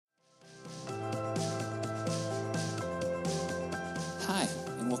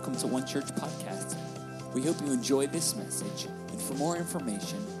It's a One Church podcast. We hope you enjoyed this message, and for more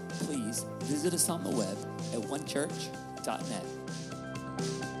information, please visit us on the web at onechurch.net.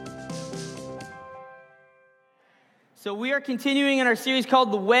 So we are continuing in our series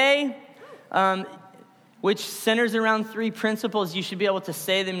called The Way, which centers around three principles. You should be able to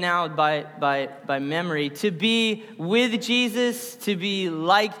say them now by memory. To be with Jesus, to be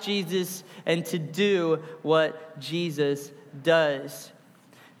like Jesus, and to do what Jesus does.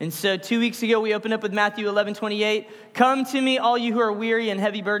 And so 2 weeks ago, we opened up with Matthew 11:28. Come to me, all you who are weary and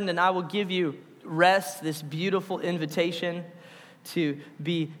heavy burdened, and I will give you rest, this beautiful invitation to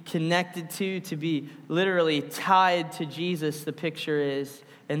be connected to be literally tied to Jesus, the picture is,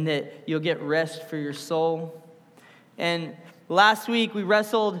 and that you'll get rest for your soul. And last week, we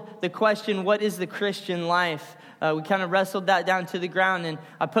wrestled the question, what is the Christian life? We kind of wrestled that down to the ground, and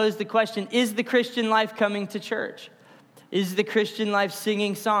I posed the question, is the Christian life coming to church? Is the Christian life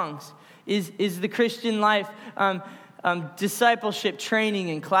singing songs? Is the Christian life discipleship training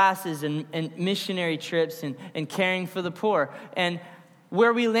and classes and missionary trips and caring for the poor? And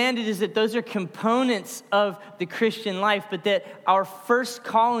where we landed is that those are components of the Christian life, but that our first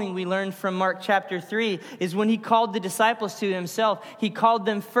calling we learned from Mark chapter 3 is when he called the disciples to himself, he called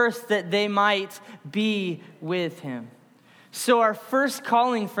them first that they might be with him. So our first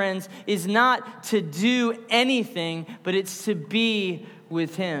calling, friends, is not to do anything, but it's to be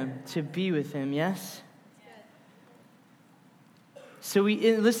with him, yes? So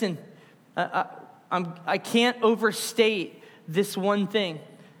listen, I can't overstate this one thing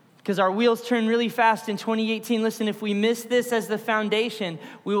because our wheels turn really fast in 2018. Listen, if we miss this as the foundation,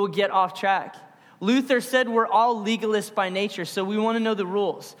 we will get off track. Luther said we're all legalists by nature, so we want to know the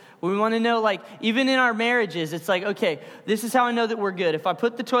rules. We want to know, like, even in our marriages, it's like, okay, this is how I know that we're good. If I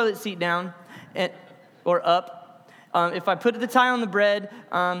put the toilet seat down or up, if I put the tie on the bread,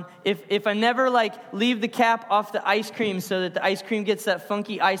 if I never leave the cap off the ice cream so that the ice cream gets that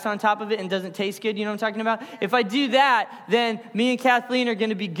funky ice on top of it and doesn't taste good, you know what I'm talking about? If I do that, then me and Kathleen are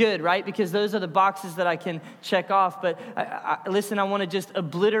going to be good, right? Because those are the boxes that I can check off. But listen, I want to just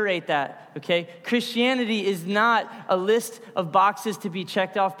obliterate that, okay? Christianity is not a list of boxes to be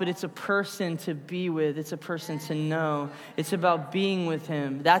checked off, but it's a person to be with. It's a person to know. It's about being with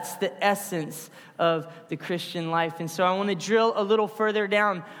him. That's the essence of the Christian life. And so I want to drill a little further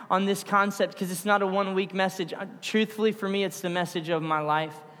down on this concept because it's not a one-week message. Truthfully, for me, it's the message of my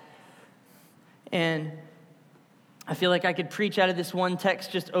life. And I feel like I could preach out of this one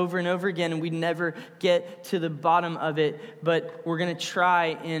text just over and over again and we'd never get to the bottom of it. But we're going to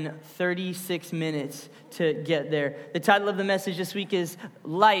try in 36 minutes to get there. The title of the message this week is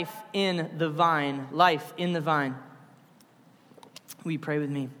Life in the Vine. Life in the Vine. Will you pray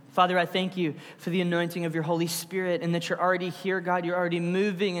with me? Father, I thank you for the anointing of your Holy Spirit and that you're already here, God. You're already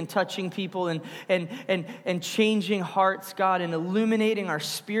moving and touching people and changing hearts, God, and illuminating our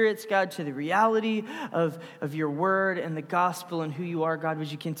spirits, God, to the reality of your word and the gospel and who you are, God. Would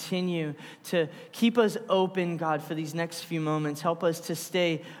you continue to keep us open, God, for these next few moments? Help us to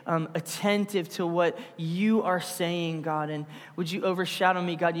stay attentive to what you are saying, God. And would you overshadow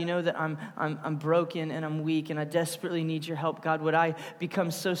me, God? You know that I'm broken and I'm weak and I desperately need your help, God. Would I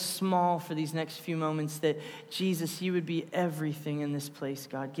become so small for these next few moments that, Jesus, you would be everything in this place,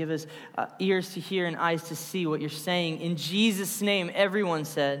 God. Give us ears to hear and eyes to see what you're saying. In Jesus' name, everyone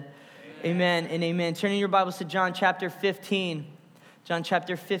said, amen and amen. Turning your Bibles to John chapter 15. John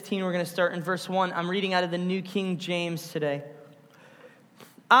chapter 15, we're going to start in verse 1. I'm reading out of the New King James today.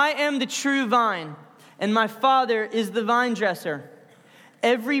 I am the true vine, and my Father is the vine dresser.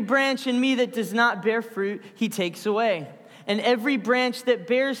 Every branch in me that does not bear fruit, he takes away. And every branch that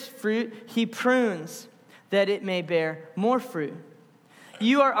bears fruit, he prunes, that it may bear more fruit.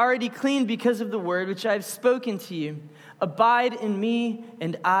 You are already clean because of the word which I have spoken to you. Abide in me,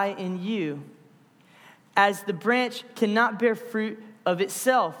 and I in you. As the branch cannot bear fruit of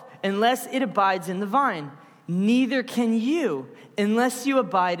itself unless it abides in the vine, neither can you unless you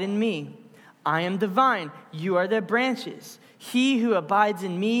abide in me. I am the vine, you are the branches. He who abides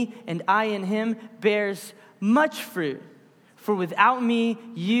in me, and I in him, bears much fruit. For without me,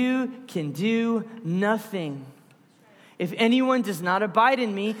 you can do nothing. If anyone does not abide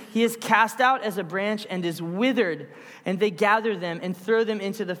in me, he is cast out as a branch and is withered, and they gather them and throw them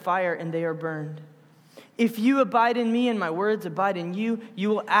into the fire, and they are burned. If you abide in me and my words abide in you, you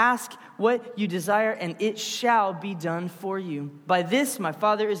will ask what you desire, and it shall be done for you. By this my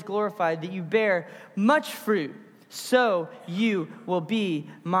Father is glorified, that you bear much fruit, so you will be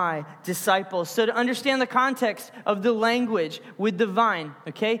my disciples. So to understand the context of the language with the vine,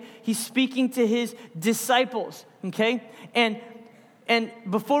 okay, he's speaking to his disciples, okay, and And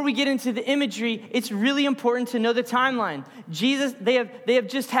before we get into the imagery, it's really important to know the timeline. Jesus,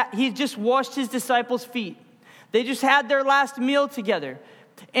 he just washed his disciples' feet. They just had their last meal together.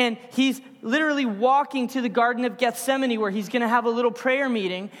 And he's literally walking to the Garden of Gethsemane where he's going to have a little prayer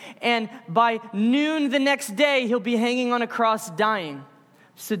meeting. And by noon the next day, he'll be hanging on a cross dying.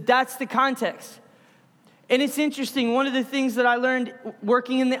 So that's the context. And it's interesting. One of the things that I learned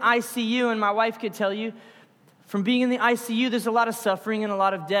working in the ICU, and my wife could tell you, from being in the ICU, there's a lot of suffering and a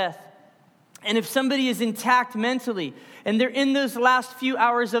lot of death. And if somebody is intact mentally and they're in those last few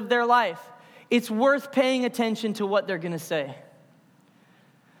hours of their life, it's worth paying attention to what they're going to say.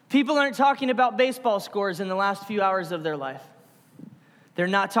 People aren't talking about baseball scores in the last few hours of their life. They're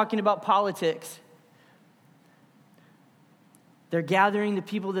not talking about politics. They're gathering the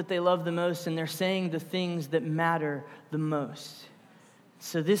people that they love the most, and they're saying the things that matter the most.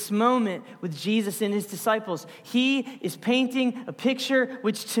 So this moment with Jesus and his disciples, he is painting a picture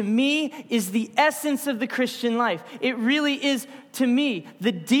which to me is the essence of the Christian life. It really is, to me,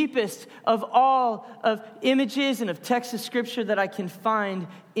 the deepest of all of images and of texts of scripture that I can find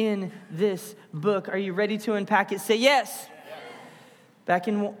in this book. Are you ready to unpack it? Say yes. Back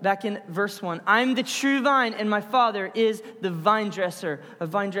in verse 1, I'm the true vine, and my Father is the vine dresser. A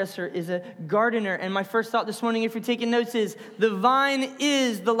vine dresser is a gardener. And my first thought this morning, if you're taking notes, is the vine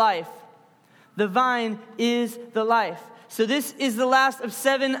is the life. The vine is the life. So this is the last of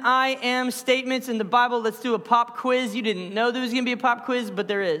 7 I am statements in the Bible. Let's do a pop quiz. You didn't know there was going to be a pop quiz, but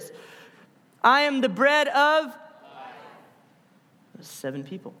there is. I am the bread of 7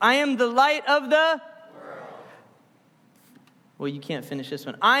 people. I am the light of the Well, you can't finish this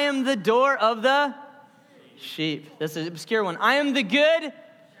one. I am the door of the sheep. That's an obscure one. I am the good shepherd.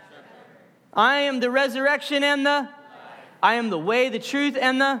 I am the resurrection and the life. I am the way, the truth,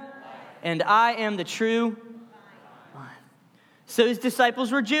 and the life. And I am the true vine. So his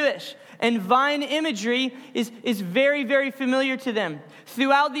disciples were Jewish. And vine imagery is very, very familiar to them.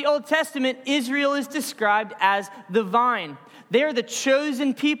 Throughout the Old Testament, Israel is described as the vine. They are the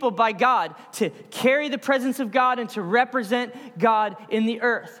chosen people by God to carry the presence of God and to represent God in the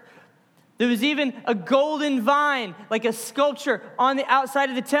earth. There was even a golden vine, like a sculpture on the outside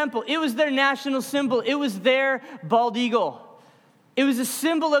of the temple. It was their national symbol. It was their bald eagle. It was a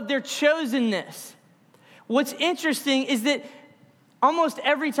symbol of their chosenness. What's interesting is that almost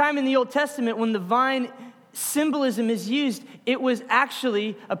every time in the Old Testament when the vine symbolism is used, it was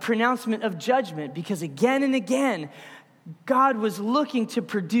actually a pronouncement of judgment, because again and again, God was looking to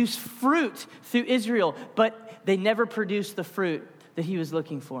produce fruit through Israel, but they never produced the fruit that he was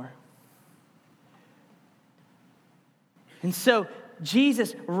looking for. And so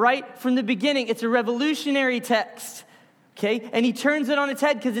Jesus, right from the beginning, it's a revolutionary text, okay? And he turns it on its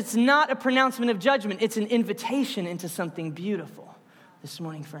head because it's not a pronouncement of judgment. It's an invitation into something beautiful this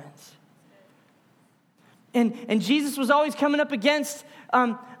morning, friends. And Jesus was always coming up against,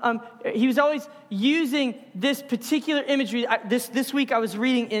 he was always using this particular imagery. This week I was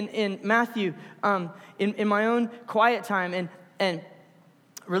reading in Matthew in my own quiet time, and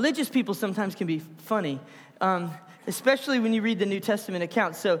religious people sometimes can be funny, especially when you read the New Testament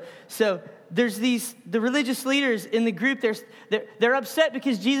accounts. So there's the religious leaders in the group, they're upset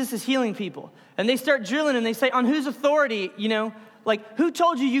because Jesus is healing people. And they start drilling and they say, on whose authority, like, who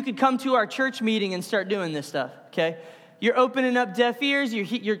told you could come to our church meeting and start doing this stuff, okay? You're opening up deaf ears,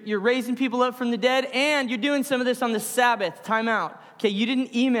 you're raising people up from the dead, and you're doing some of this on the Sabbath, time out. Okay, you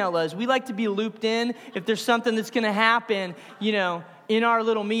didn't email us. We like to be looped in if there's something that's going to happen, in our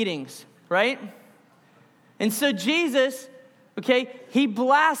little meetings, right? And so Jesus, okay, he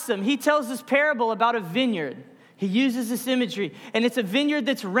blasts them. He tells this parable about a vineyard. He uses this imagery, and it's a vineyard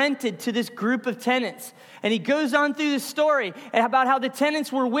that's rented to this group of tenants. And he goes on through the story about how the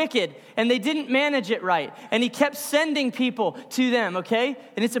tenants were wicked, and they didn't manage it right. And he kept sending people to them, okay?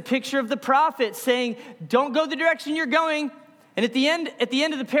 And it's a picture of the prophet saying, don't go the direction you're going. And at the end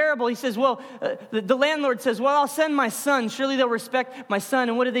of the parable, he says, the landlord says, I'll send my son. Surely they'll respect my son.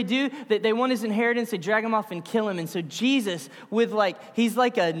 And what do? They want his inheritance. They drag him off and kill him. And so Jesus, he's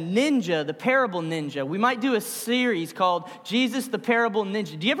like a ninja, the parable ninja. We might do a series called Jesus, the Parable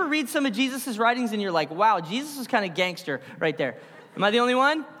Ninja. Do you ever read some of Jesus' writings and you're like, wow, Jesus is kind of gangster right there? Am I the only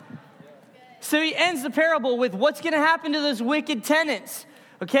one? So he ends the parable with what's going to happen to those wicked tenants.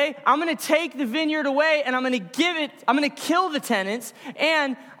 Okay, I'm going to take the vineyard away and I'm going to kill the tenants,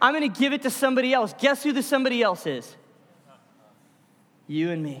 and I'm going to give it to somebody else. Guess who the somebody else is?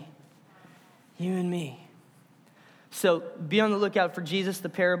 You and me. You and me. So be on the lookout for Jesus, the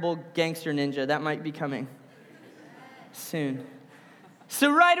Parable Gangster Ninja. That might be coming soon. So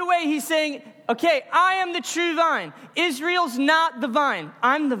right away he's saying, okay, I am the true vine. Israel's not the vine.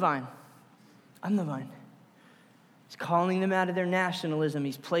 I'm the vine. I'm the vine. He's calling them out of their nationalism.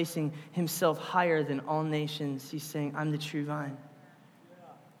 He's placing himself higher than all nations. He's saying, I'm the true vine.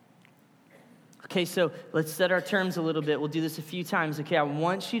 Okay, so let's set our terms a little bit. We'll do this a few times. Okay, I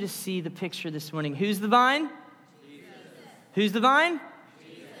want you to see the picture this morning. Who's the vine? Jesus. Who's the vine?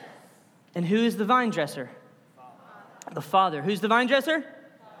 Jesus. And who is the vine dresser? The Father. Who's the vine dresser?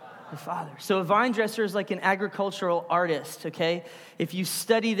 The Father. So a vine dresser is like an agricultural artist, okay? If you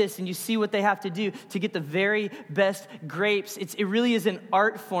study this and you see what they have to do to get the very best grapes, it really is an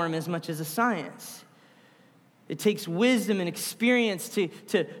art form as much as a science. It takes wisdom and experience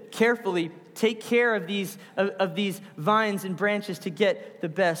to carefully take care of these vines and branches to get the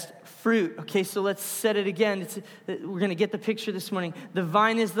best fruit. Okay, so let's set it again. We're going to get the picture this morning. The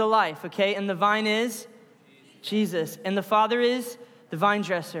vine is the life, okay? And the vine is Jesus. And the Father is the vine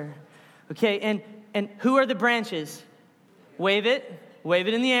dresser. Okay, and who are the branches? Wave it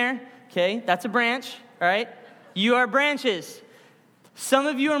in the air. Okay, that's a branch, all right? You are branches. Some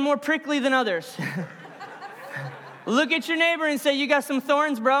of you are more prickly than others. Look at your neighbor and say, you got some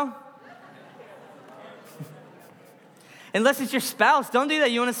thorns, bro. Unless it's your spouse. Don't do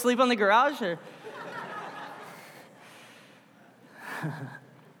that. You want to sleep on the garage? Or?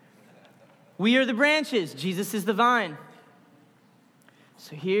 We are the branches. Jesus is the vine.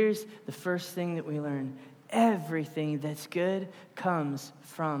 So here's the first thing that we learn. Everything that's good comes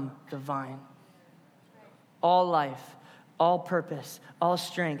from the vine. All life, all purpose, all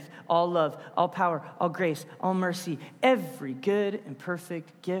strength, all love, all power, all grace, all mercy. Every good and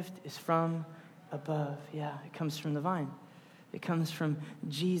perfect gift is from above. Yeah, it comes from the vine. It comes from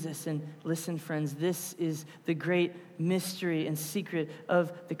Jesus. And listen, friends, this is the great mystery and secret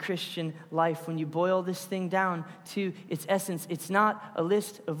of the Christian life. When you boil this thing down to its essence, it's not a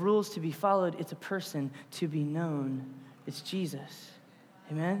list of rules to be followed. It's a person to be known. It's Jesus.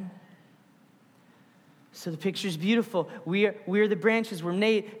 Amen? So the picture's beautiful. We are the branches. We're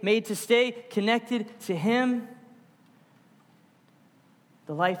made to stay connected to Him.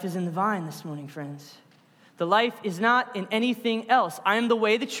 The life is in the vine this morning, friends. The life is not in anything else. I am the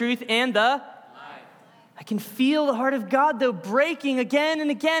way, the truth, and the life. I can feel the heart of God, though, breaking again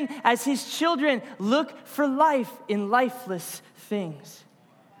and again as His children look for life in lifeless things.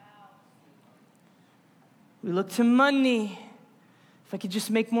 We look to money. If I could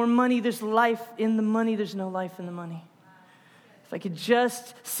just make more money, there's life in the money. There's no life in the money. If I could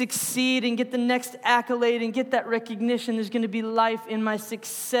just succeed and get the next accolade and get that recognition, there's going to be life in my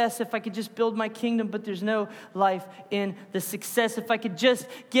success. If I could just build my kingdom, but there's no life in the success. If I could just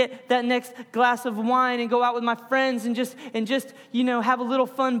get that next glass of wine and go out with my friends and just have a little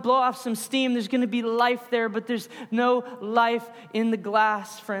fun, blow off some steam, there's going to be life there, but there's no life in the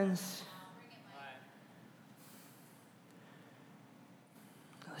glass, friends.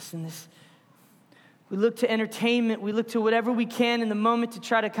 Listen, we look to entertainment. We look to whatever we can in the moment to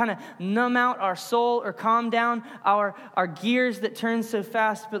try to kind of numb out our soul or calm down our gears that turn so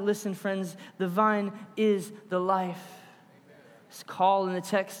fast. But listen, friends, the vine is the life. It's call in the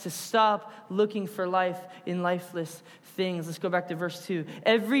text to stop looking for life in lifeless things. Let's go back to verse 2.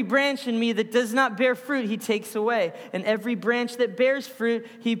 Every branch in me that does not bear fruit, He takes away. And every branch that bears fruit,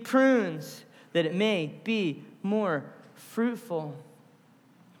 He prunes, that it may be more fruitful.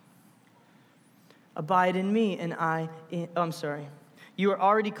 Abide in me, and You are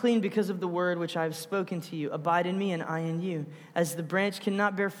already clean because of the word which I have spoken to you. Abide in me, and I in you. As the branch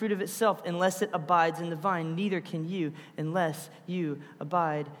cannot bear fruit of itself unless it abides in the vine, neither can you unless you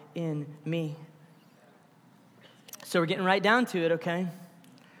abide in me. So we're getting right down to it, okay?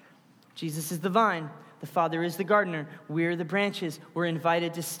 Jesus is the vine. The Father is the gardener. We're the branches. We're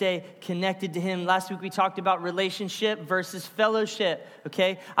invited to stay connected to Him. Last week we talked about relationship versus fellowship,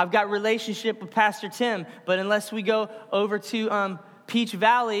 okay? I've got relationship with Pastor Tim, but unless we go over to Peach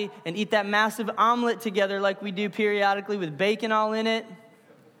Valley and eat that massive omelet together like we do periodically with bacon all in it,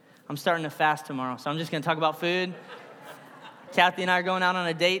 I'm starting to fast tomorrow, so I'm just going to talk about food. Kathy and I are going out on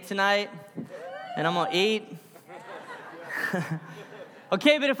a date tonight, and I'm going to eat.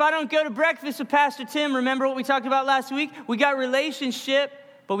 Okay, but if I don't go to breakfast with Pastor Tim, remember what we talked about last week? We got relationship,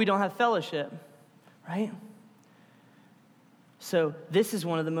 but we don't have fellowship, right? So this is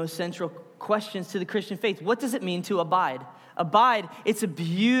one of the most central questions to the Christian faith. What does it mean to abide? Abide, it's a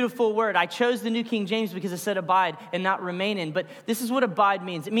beautiful word. I chose the New King James because it said abide and not remain in. But this is what abide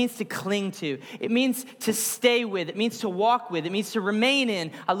means. It means to cling to. It means to stay with. It means to walk with. It means to remain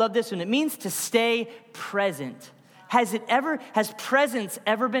in. I love this one. It means to stay present. Has presence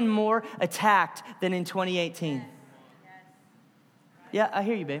ever been more attacked than in 2018? Yeah, I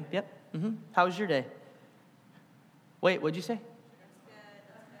hear you, babe. Yep. How was your day? Wait, what'd you say?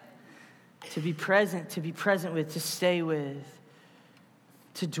 To be present with, to stay with,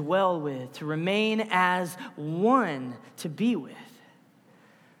 to dwell with, to remain as one, to be with.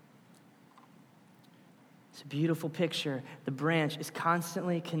 It's a beautiful picture. The branch is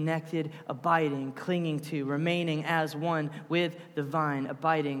constantly connected, abiding, clinging to, remaining as one with the vine,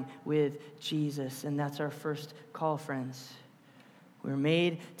 abiding with Jesus. And that's our first call, friends. We're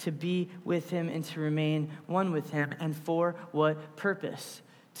made to be with him and to remain one with him. And for what purpose?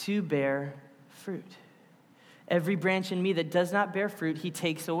 To bear fruit. Every branch in me that does not bear fruit, he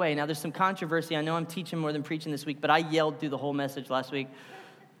takes away. Now, there's some controversy. I know I'm teaching more than preaching this week, but I yelled through the whole message last week.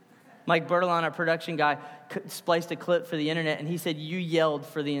 Mike Bertelon, our production guy, spliced a clip for the internet, and he said, you yelled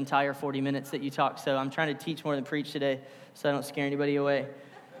for the entire 40 minutes that you talked. So I'm trying to teach more than preach today so I don't scare anybody away.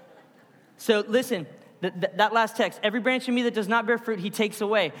 So listen. That last text, every branch in me that does not bear fruit, he takes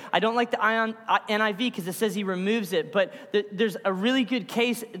away. I don't like the NIV because it says he removes it, but there's a really good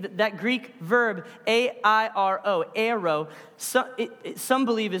case, that Greek verb, A-I-R-O, airo, some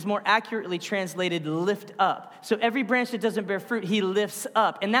believe is more accurately translated lift up. So every branch that doesn't bear fruit, he lifts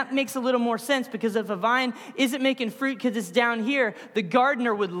up. And that makes a little more sense because if a vine isn't making fruit because it's down here, the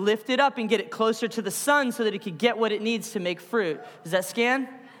gardener would lift it up and get it closer to the sun so that it could get what it needs to make fruit. Does that scan?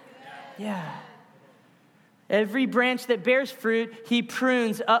 Yeah. Every branch that bears fruit, he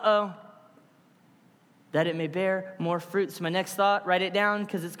prunes, that it may bear more fruit. So my next thought, write it down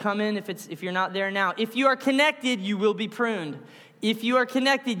because it's coming if you're not there now. If you are connected, you will be pruned. If you are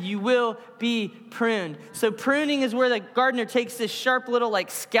connected, you will be pruned. So pruning is where the gardener takes this sharp little like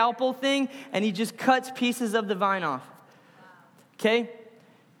scalpel thing and he just cuts pieces of the vine off. Okay?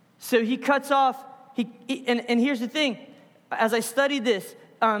 So he cuts off, and here's the thing. As I studied this,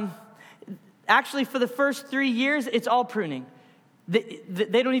 actually, for the first 3 years, it's all pruning.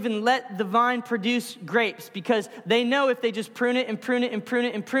 They don't even let the vine produce grapes because they know if they just prune it and prune it and prune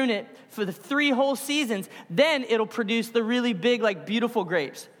it and prune it for the 3 whole seasons, then it'll produce the really big, like, beautiful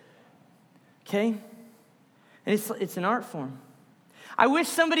grapes. Okay? And it's an art form. I wish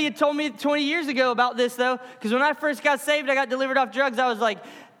somebody had told me 20 years ago about this, though, because when I first got saved, I got delivered off drugs. I was like,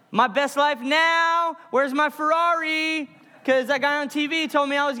 my best life now, where's my Ferrari? Because that guy on TV told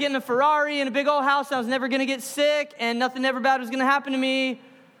me I was getting a Ferrari and a big old house and I was never going to get sick and nothing ever bad was going to happen to me.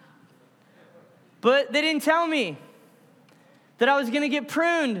 But they didn't tell me that I was going to get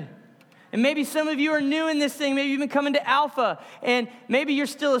pruned. And maybe some of you are new in this thing. Maybe you've been coming to Alpha and maybe you're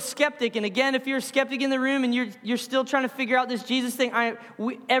still a skeptic. And again, if you're a skeptic in the room and you're still trying to figure out this Jesus thing,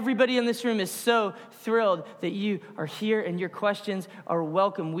 everybody in this room is so thrilled that you are here and your questions are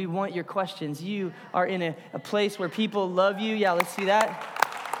welcome. We want your questions. You are in a place where people love you. Yeah, let's see that.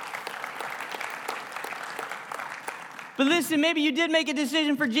 But listen, maybe you did make a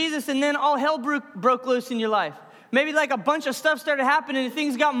decision for Jesus and then all hell broke loose in your life. Maybe like a bunch of stuff started happening and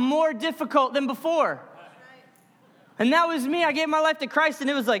things got more difficult than before. And that was me. I gave my life to Christ and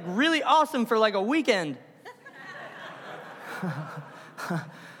it was like really awesome for like a weekend.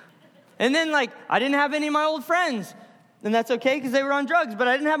 And then like I didn't have any of my old friends. And that's okay because they were on drugs. But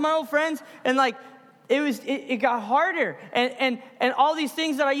I didn't have my old friends. And like it got harder. And all these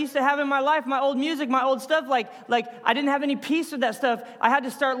things that I used to have in my life, my old music, my old stuff, like I didn't have any peace with that stuff. I had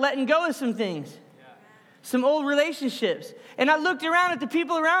to start letting go of some things. Some old relationships. And I looked around at the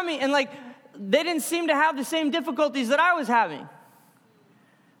people around me and like, they didn't seem to have the same difficulties that I was having.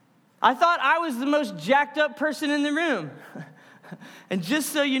 I thought I was the most jacked up person in the room. And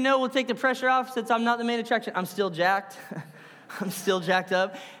just so you know, we'll take the pressure off since I'm not the main attraction. I'm still jacked. I'm still jacked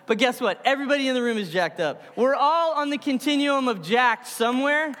up. But guess what? Everybody in the room is jacked up. We're all on the continuum of jacked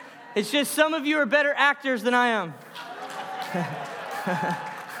somewhere. It's just some of you are better actors than I am.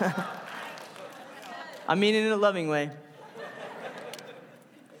 I mean it in a loving way.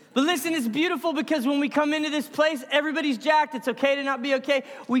 But listen, it's beautiful because when we come into this place, everybody's jacked. It's okay to not be okay.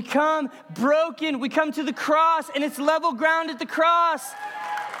 We come broken. We come to the cross, and it's level ground at the cross.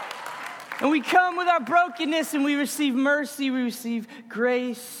 And we come with our brokenness, and we receive mercy. We receive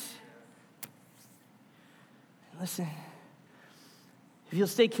grace. Listen, if you'll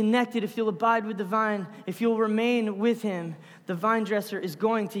stay connected, if you'll abide with the vine, if you'll remain with him, the vine dresser is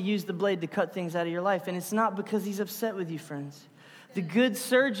going to use the blade to cut things out of your life. And it's not because he's upset with you, friends. The good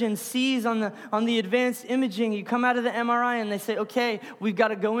surgeon sees on the advanced imaging, you come out of the MRI and they say, okay, we've got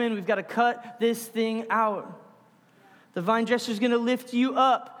to go in, we've got to cut this thing out. The vine dresser is going to lift you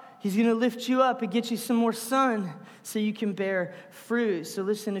up. He's going to lift you up and get you some more sun so you can bear fruit. So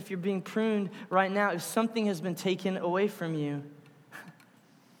listen, if you're being pruned right now, if something has been taken away from you,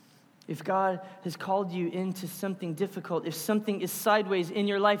 If God has called you into something difficult, if something is sideways in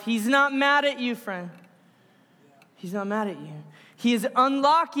your life, he's not mad at you, friend. He's not mad at you. He is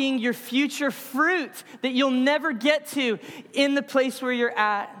unlocking your future fruit that you'll never get to in the place where you're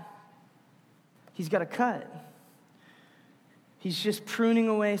at. He's got a cut. He's just pruning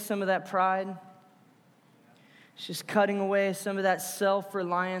away some of that pride. He's just cutting away some of that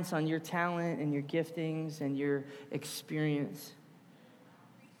self-reliance on your talent and your giftings and your experience.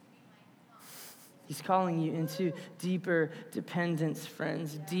 He's calling you into deeper dependence,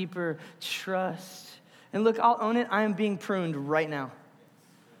 friends, deeper trust. And look, I'll own it. I am being pruned right now.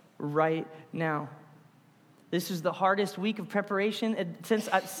 Right now. This is the hardest week of preparation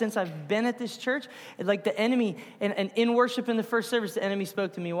since I've been at this church. Like the enemy, and in worship in the first service, the enemy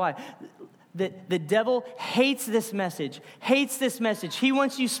spoke to me. Why? The devil hates this message, He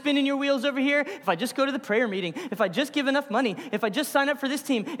wants you spinning your wheels over here. If I just go to the prayer meeting, if I just give enough money, if I just sign up for this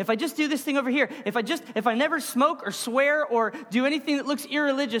team, if I just do this thing over here, if I never smoke or swear or do anything that looks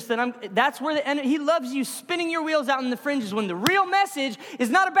irreligious, then that's where the enemy, he loves you spinning your wheels out in the fringes when the real message is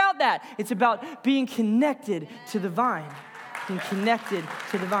not about that. It's about being connected to the vine, being connected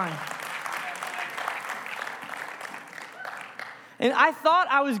to the vine. And I thought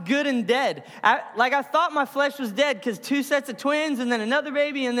I was good and dead. I thought my flesh was dead because 2 sets of twins and then another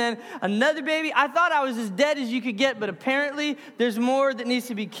baby and then another baby. I thought I was as dead as you could get, but apparently there's more that needs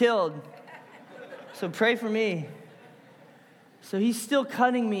to be killed. So pray for me. So he's still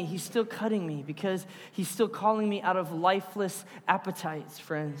cutting me. He's still cutting me because he's still calling me out of lifeless appetites,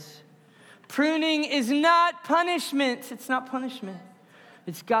 friends. Pruning is not punishment. It's not punishment.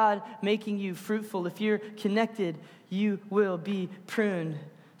 It's God making you fruitful. If you're connected, you will be pruned.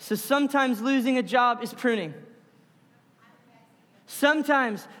 So sometimes losing a job is pruning.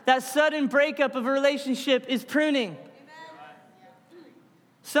 Sometimes that sudden breakup of a relationship is pruning.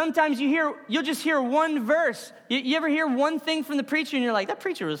 Sometimes you'll just hear one verse. You ever hear one thing from the preacher and you're like, that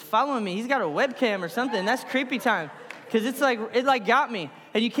preacher was following me. He's got a webcam or something. That's creepy time. Because it got me.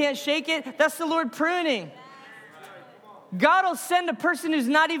 And you can't shake it. That's the Lord pruning. God will send a person who's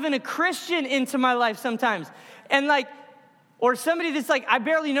not even a Christian into my life sometimes. And or somebody that's I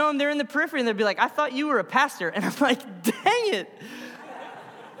barely know them, they're in the periphery, and they'll be like, I thought you were a pastor. And I'm like, dang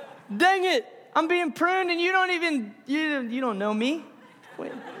it. I'm being pruned, and you don't know me.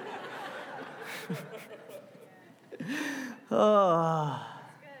 Wait. Oh.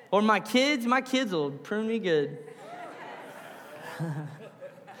 Or my kids will prune me good.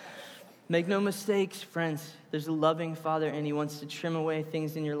 Make no mistakes, friends. There's a loving Father, and he wants to trim away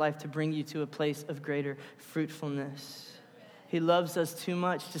things in your life to bring you to a place of greater fruitfulness. He loves us too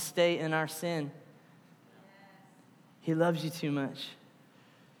much to stay in our sin. He loves you too much.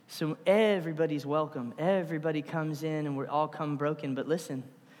 So everybody's welcome. Everybody comes in, and we all come broken. But listen,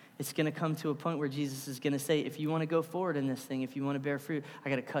 it's going to come to a point where Jesus is going to say, if you want to go forward in this thing, if you want to bear fruit, I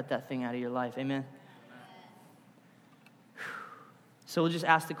got to cut that thing out of your life. Amen? So we'll just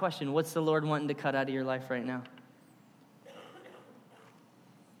ask the question, what's the Lord wanting to cut out of your life right now?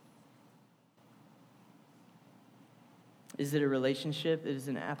 Is it a relationship? Is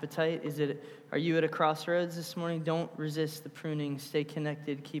it an appetite? Are you at a crossroads this morning? Don't resist the pruning. Stay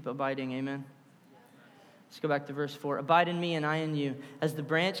connected. Keep abiding. Amen. Let's go back to verse 4. Abide in me and I in you. As the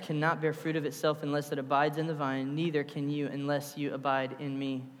branch cannot bear fruit of itself unless it abides in the vine, neither can you unless you abide in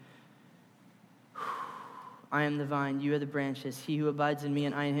me. I am the vine, you are the branches. He who abides in me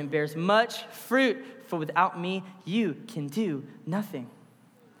and I in him bears much fruit. For without me, you can do nothing.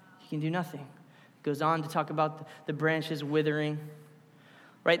 You can do nothing. Goes on to talk about the branches withering.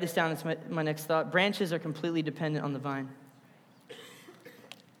 Write this down, it's my next thought. Branches are completely dependent on the vine.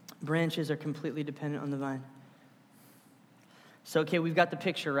 Branches are completely dependent on the vine. So, okay, we've got the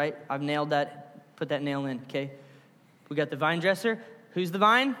picture, right? I've nailed that, put that nail in, okay? We got the vine dresser. Who's the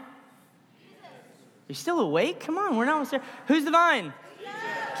vine? You're still awake? Come on, we're not almost there. Who's the vine?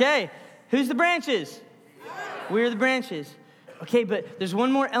 Okay. Who's the branches? We're the branches. Okay, but there's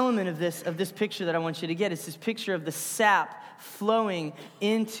one more element of this picture that I want you to get. It's this picture of the sap flowing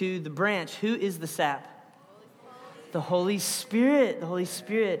into the branch. Who is the sap? The Holy Spirit. The Holy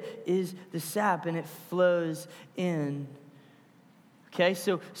Spirit is the sap, and it flows in. Okay,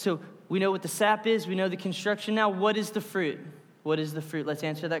 so we know what the sap is. We know the construction now. What is the fruit? What is the fruit? Let's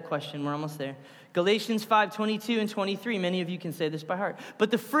answer that question. We're almost there. Galatians 5:22 and 23. Many of you can say this by heart. But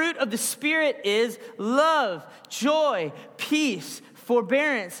the fruit of the Spirit is love, joy, peace,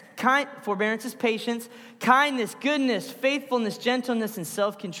 forbearance. Forbearance is patience, kindness, goodness, faithfulness, gentleness, and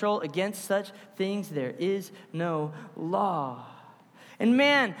self-control. Against such things there is no law. And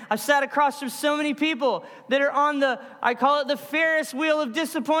man, I've sat across from so many people that are on I call it the Ferris wheel of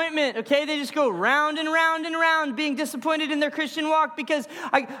disappointment, okay? They just go round and round and round being disappointed in their Christian walk because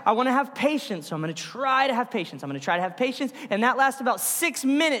I want to have patience, so I'm going to try to have patience. And that lasts about 6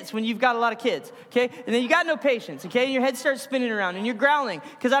 minutes when you've got a lot of kids, okay? And then you got no patience, okay? And your head starts spinning around and you're growling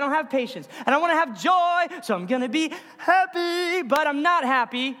because I don't have patience. And I want to have joy, so I'm going to be happy, but I'm not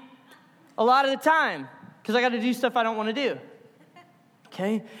happy a lot of the time because I got to do stuff I don't want to do.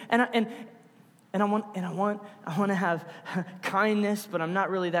 Okay? And I want to have kindness, but I'm not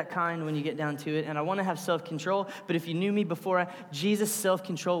really that kind when you get down to it. And I want to have self-control, but if you knew me before, Jesus'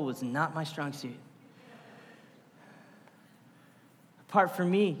 self-control was not my strong suit. Apart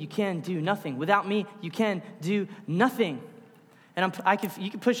from me, you can do nothing. Without me, you can do nothing. And you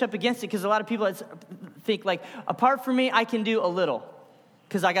can push up against it because a lot of people think like, apart from me, I can do a little.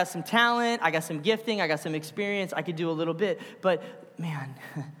 Because I got some talent, I got some gifting, I got some experience, I could do a little bit. But man,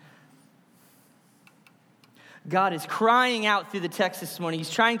 God is crying out through the text this morning. He's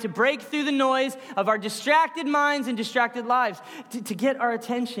trying to break through the noise of our distracted minds and distracted lives to get our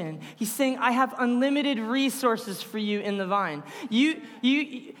attention. He's saying, I have unlimited resources for you in the vine. You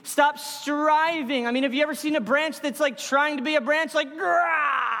stop striving. I mean, have you ever seen a branch that's like trying to be a branch like,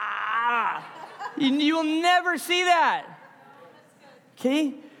 grah? You will never see that.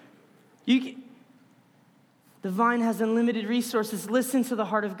 Okay? The vine has unlimited resources. Listen to the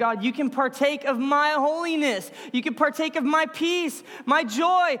heart of God. You can partake of my holiness. You can partake of my peace, my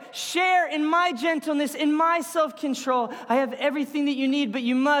joy. Share in my gentleness, in my self-control. I have everything that you need, but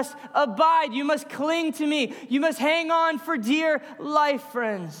you must abide. You must cling to me. You must hang on for dear life,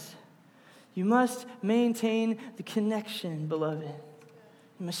 friends. You must maintain the connection, beloved.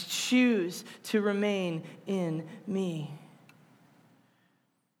 You must choose to remain in me.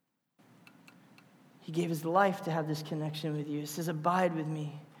 He gave his life to have this connection with you. It says, abide with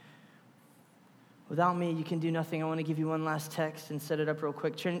me. Without me, you can do nothing. I want to give you one last text and set it up real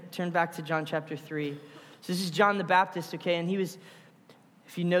quick. Turn back to John chapter 3. So this is John the Baptist, okay? And he was,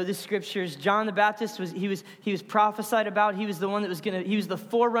 if you know the scriptures, John the Baptist he was prophesied about. He was the one that he was the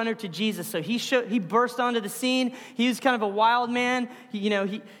forerunner to Jesus. So he burst onto the scene. He was kind of a wild man.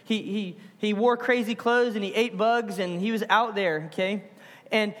 He wore crazy clothes and he ate bugs and he was out there, okay?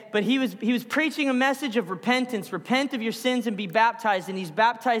 But he was preaching a message of repentance. Repent of your sins and be baptized. And he's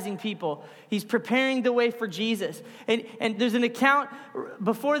baptizing people. He's preparing the way for Jesus. And there's an account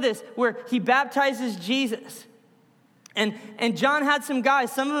before this where he baptizes Jesus. And John had some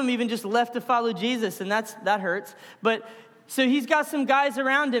guys. Some of them even just left to follow Jesus. And that hurts. But so he's got some guys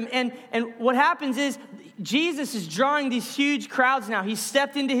around him. And what happens is Jesus is drawing these huge crowds now. He's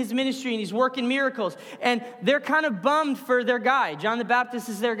stepped into his ministry and he's working miracles. And they're kind of bummed for their guy. John the Baptist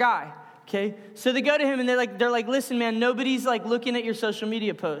is their guy. Okay? So they go to him and they're like, listen, man, nobody's like looking at your social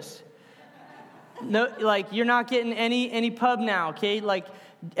media posts. No, like you're not getting any pub now, okay? Like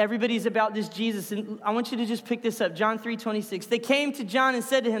everybody's about this Jesus. And I want you to just pick this up. John 3:26. They came to John and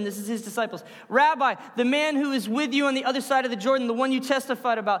said to him, this is his disciples, Rabbi, the man who is with you on the other side of the Jordan, the one you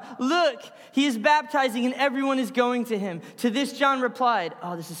testified about, look, he is baptizing and everyone is going to him. To this John replied,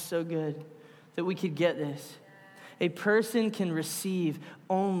 oh, this is so good that we could get this. A person can receive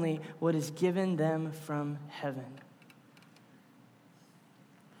only what is given them from heaven.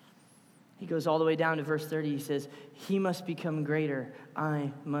 He goes all the way down to verse 30. He says, he must become greater.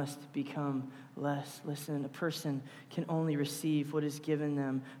 I must become less. Listen, a person can only receive what is given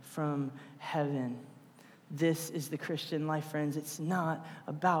them from heaven. This is the Christian life, friends. It's not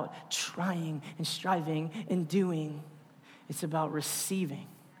about trying and striving and doing. It's about receiving.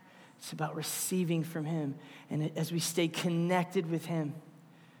 It's about receiving from him. And as we stay connected with him,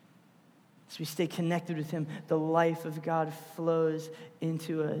 the life of God flows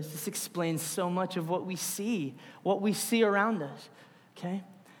into us. This explains so much of what we see around us, okay?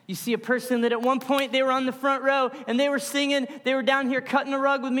 You see a person that at one point they were on the front row and they were singing, they were down here cutting a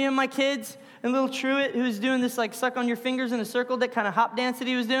rug with me and my kids, and little Truett who was doing this like suck on your fingers in a circle, that kind of hop dance that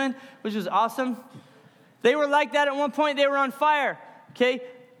he was doing, which was awesome. They were like that at one point. They were on fire, okay?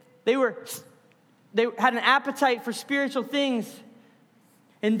 They had an appetite for spiritual things.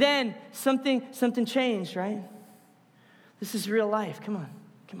 And then something changed, right? This is real life. Come on.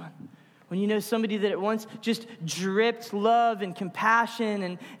 When you know somebody that at once just dripped love and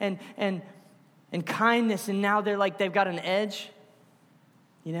compassion and kindness, and now they've got an edge,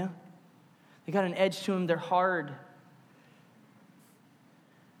 you know? They got an edge to them. They're hard.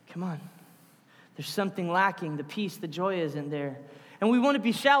 Come on. There's something lacking. The peace, the joy isn't there. And we want to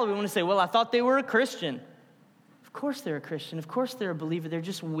be shallow. We want to say, well, I thought they were a Christian. Of course they're a Christian. Of course they're a believer. They're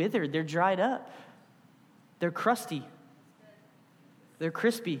just withered. They're dried up. They're crusty. They're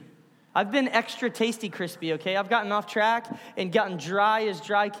crispy. I've been extra tasty crispy, okay? I've gotten off track and gotten dry as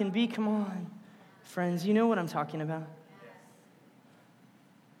dry can be. Come on, friends, you know what I'm talking about.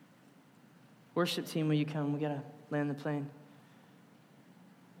 Worship team, will you come? We got to land the plane.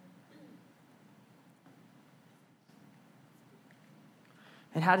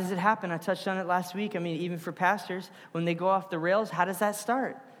 And how does it happen? I touched on it last week. I mean, even for pastors, when they go off the rails, how does that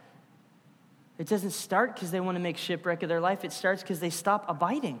start? It doesn't start because they want to make shipwreck of their life. It starts because they stop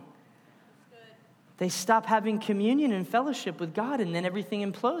abiding. They stop having communion and fellowship with God, and then everything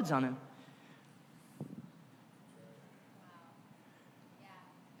implodes on them.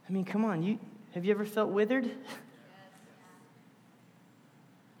 I mean, come on. Have you ever felt withered?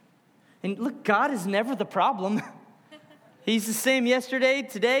 And look, God is never the problem. He's the same yesterday,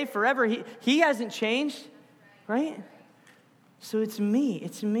 today, forever. He hasn't changed, right? So it's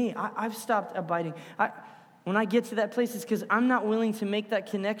me. I've stopped abiding. When I get to that place, it's because I'm not willing to make that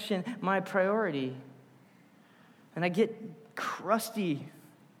connection my priority. And I get crusty.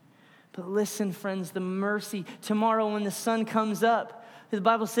 But listen, friends, the mercy. Tomorrow when the sun comes up, the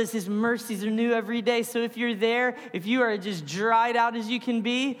Bible says his mercies are new every day. So if you're there, if you are just dried out as you can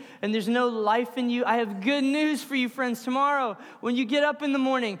be, and there's no life in you, I have good news for you, friends. Tomorrow, when you get up in the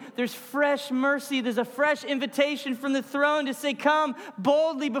morning, there's fresh mercy. There's a fresh invitation from the throne to say, come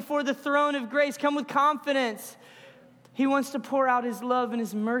boldly before the throne of grace. Come with confidence. He wants to pour out his love and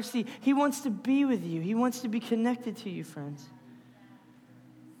his mercy. He wants to be with you. He wants to be connected to you, friends.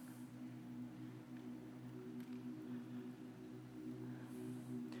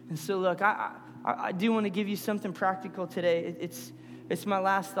 And so, look, I do want to give you something practical today. It's my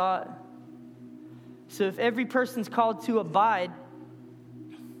last thought. So if every person's called to abide,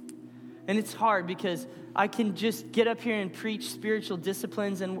 and it's hard because I can just get up here and preach spiritual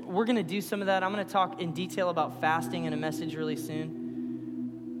disciplines, and we're going to do some of that. I'm going to talk in detail about fasting in a message really soon.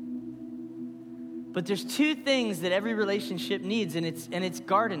 But there's two things that every relationship needs, and it's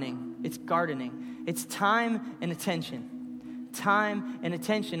gardening. It's gardening. It's time and attention. Time and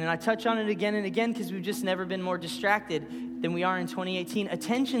attention. And I touch on it again and again because we've just never been more distracted than we are in 2018.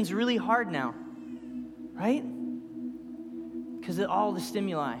 Attention's really hard now, right? Because of all the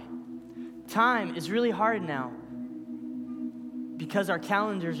stimuli. Time is really hard now because our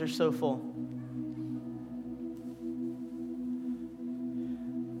calendars are so full.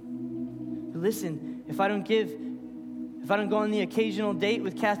 Listen, if I don't go on the occasional date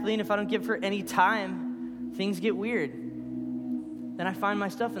with Kathleen, if I don't give her any time, things get weird. Then I find my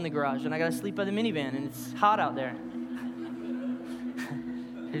stuff in the garage, and I got to sleep by the minivan, and it's hot out there.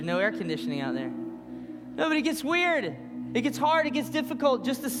 There's no air conditioning out there. No, but it gets weird. It gets hard. It gets difficult.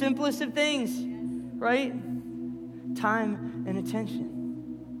 Just the simplest of things, right? Time and attention.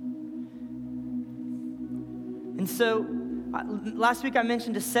 And so, last week I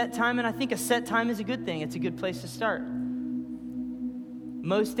mentioned a set time, and I think a set time is a good thing. It's a good place to start.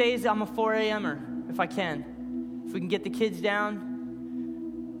 Most days I'm a 4 a.m.er, if I can. If we can get the kids down,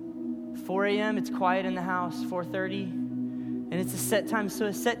 4 a.m., it's quiet in the house, 4:30, and it's a set time. So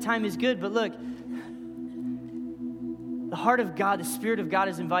a set time is good, but look, the heart of God, the Spirit of God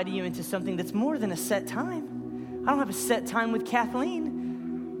is inviting you into something that's more than a set time. I don't have a set time with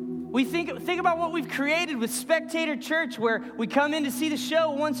Kathleen. We think about what we've created with Spectator Church, where we come in to see the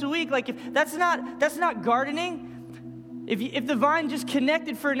show once a week. Like, if that's not gardening. If the vine just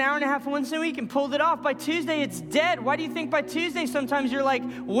connected for an hour and a half once a week and pulled it off, by Tuesday it's dead. Why do you think by Tuesday sometimes you're like,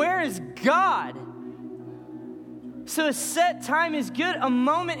 where is God? So a set time is good. A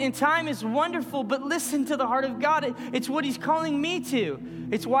moment in time is wonderful, but listen to the heart of God. It's what he's calling me to.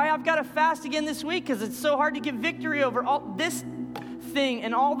 It's why I've got to fast again this week, because it's so hard to get victory over all this thing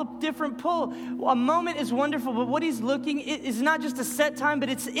and all the different pull. A moment is wonderful, but what he's looking is not just a set time, but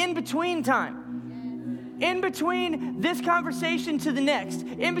it's in between time. In between this conversation to the next,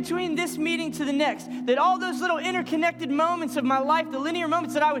 in between this meeting to the next, that all those little interconnected moments of my life, the linear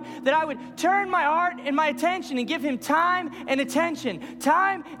moments that I would turn my heart and my attention and give him time and attention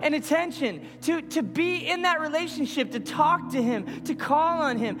to be in that relationship, to talk to him, to call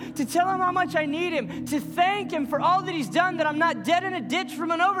on him, to tell him how much I need him, to thank him for all that he's done, that I'm not dead in a ditch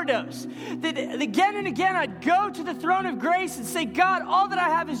from an overdose. That again and again I'd go to the throne of grace and say, God, all that I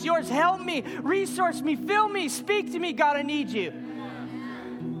have is yours. Help me, resource me, fill me, speak to me, God, I need you.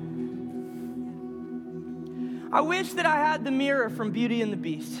 I wish that I had the mirror from Beauty and the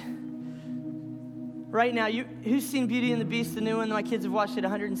Beast. Right now, who's seen Beauty and the Beast, the new one? My kids have watched it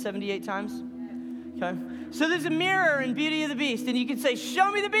 178 times. Okay. So there's a mirror in Beauty and the Beast, and you can say, show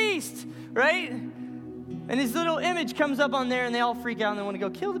me the beast, right? And his little image comes up on there, and they all freak out, and they want to go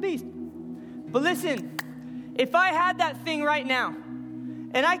kill the beast. But listen, if I had that thing right now,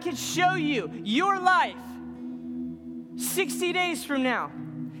 and I could show you your life 60 days from now,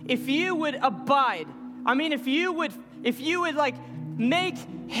 if you would abide, if you would like make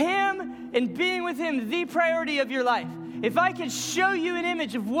him and being with him the priority of your life, if I could show you an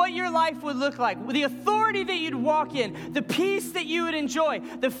image of what your life would look like, the authority that you'd walk in, the peace that you would enjoy,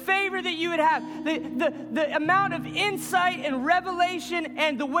 the favor that you would have, the amount of insight and revelation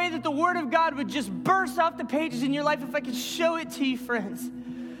and the way that the Word of God would just burst off the pages in your life, if I could show it to you, friends,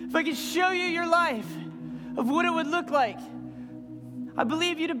 if I could show you your life of what it would look like, I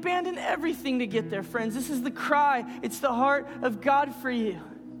believe you'd abandon everything to get there, friends. This is the cry. It's the heart of God for you.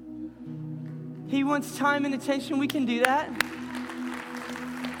 He wants time and attention. We can do that.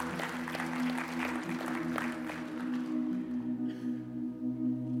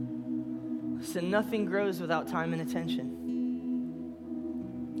 Listen, nothing grows without time and attention.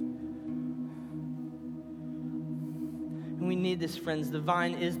 And we need this, friends. The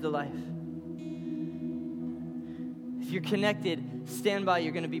vine is the life. If you're connected, stand by.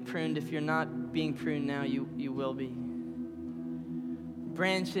 You're going to be pruned. If you're not being pruned now, you will be.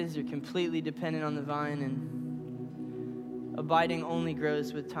 Branches are completely dependent on the vine, and abiding only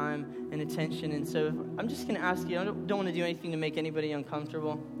grows with time and attention. And so I'm just going to ask you, I don't want to do anything to make anybody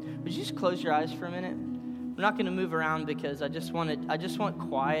uncomfortable. Would you just close your eyes for a minute? I'm not going to move around because I just want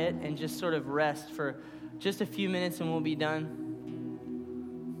quiet and just sort of rest for just a few minutes and we'll be done.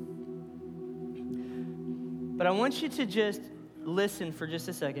 But I want you to just listen for just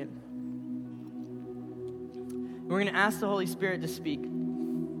a second. We're going to ask the Holy Spirit to speak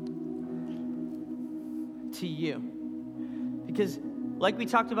to you. Because like we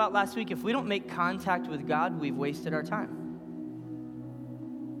talked about last week, if we don't make contact with God, we've wasted our time.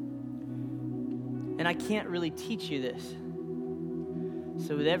 And I can't really teach you this.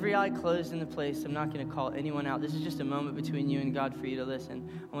 So with every eye closed in the place, I'm not going to call anyone out. This is just a moment between you and God for you to listen.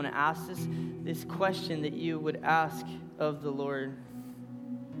 I want to ask this question that you would ask of the Lord.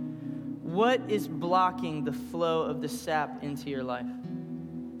 What is blocking the flow of the sap into your life?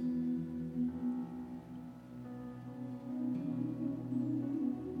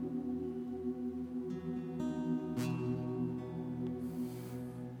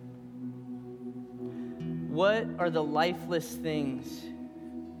 What are the lifeless things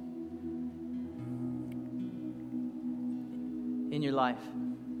in your life?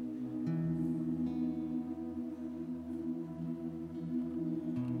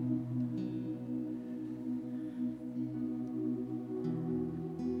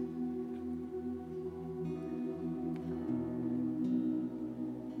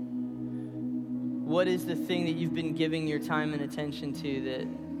 What is the thing that you've been giving your time and attention to that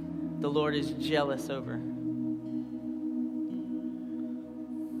the Lord is jealous over?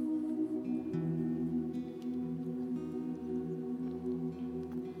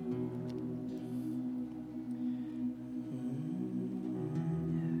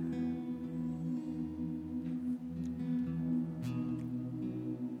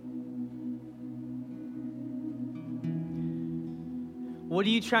 What are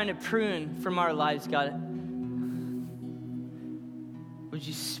you trying to prune from our lives, God? Would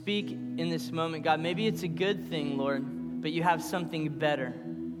you speak in this moment, God? Maybe it's a good thing, Lord, but you have something better.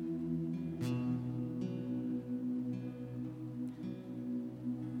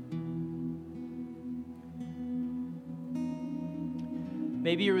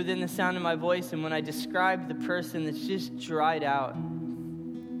 Maybe you're within the sound of my voice, and when I describe the person that's just dried out,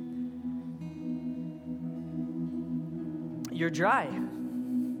 you're dry.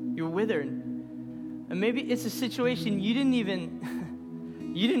 You're withered. And maybe it's a situation you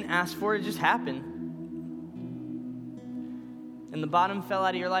didn't ask for, it just happened. And the bottom fell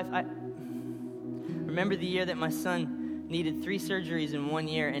out of your life. I remember the year that my son needed 3 surgeries in 1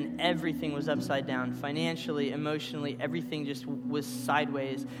 year, and everything was upside down. Financially, emotionally, everything just was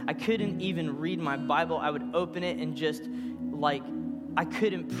sideways. I couldn't even read my Bible. I would open it and just I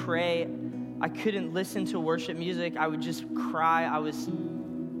couldn't pray. I couldn't listen to worship music. I would just cry.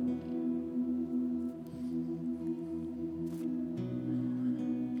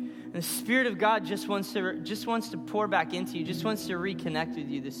 And the Spirit of God just wants to pour back into you, just wants to reconnect with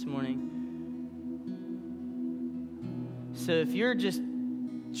you this morning. So if you're just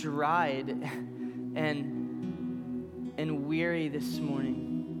dried and weary this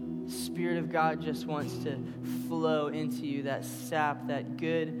morning, the Spirit of God just wants to flow into you, that sap, that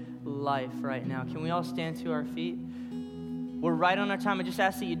good life right now. Can we all stand to our feet? We're right on our time. I just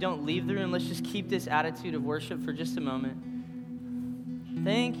ask that you don't leave the room. Let's just keep this attitude of worship for just a moment.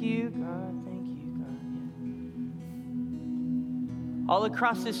 Thank you, God. Thank you, God. Yeah. All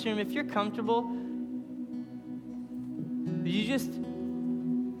across this room, if you're comfortable, would you just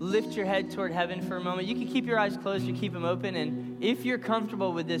lift your head toward heaven for a moment. You can keep your eyes closed or keep them open. And if you're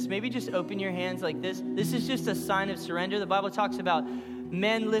comfortable with this, maybe just open your hands like this. This is just a sign of surrender. The Bible talks about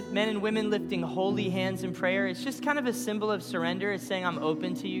men and women lifting holy hands in prayer. It's just kind of a symbol of surrender. It's saying, I'm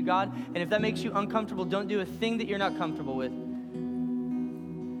open to you, God. And if that makes you uncomfortable, don't do a thing that you're not comfortable with.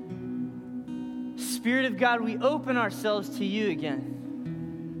 Spirit of God, we open ourselves to you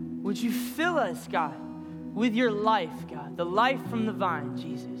again. Would you fill us, God, with your life, God, the life from the vine,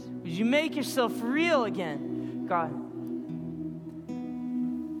 Jesus. Would you make yourself real again, God?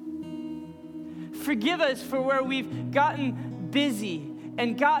 Forgive us for where we've gotten busy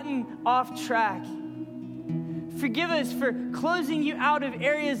and gotten off track. Forgive us for closing you out of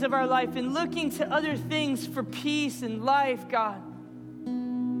areas of our life and looking to other things for peace and life, God.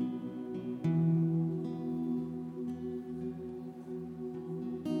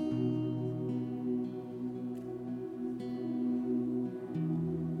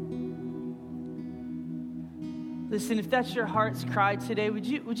 Listen, if that's your heart's cry today, would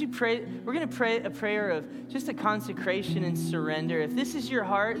you pray? We're going to pray a prayer of just a consecration and surrender. If this is your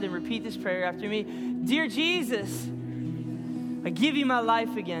heart, then repeat this prayer after me. Dear Jesus, I give you my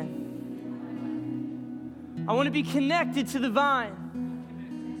life again. I want to be connected to the vine.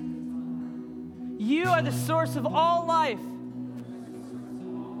 You are the source of all life.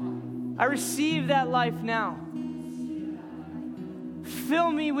 I receive that life now.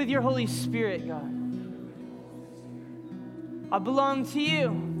 Fill me with your Holy Spirit, God. I belong to you.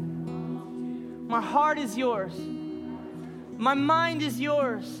 My heart is yours. My mind is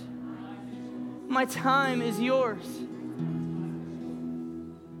yours. My time is yours.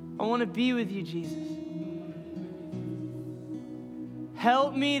 I want to be with you, Jesus.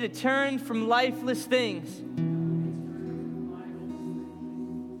 Help me to turn from lifeless things.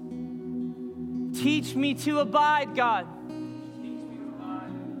 Teach me to abide, God.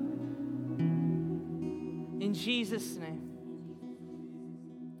 In Jesus' name.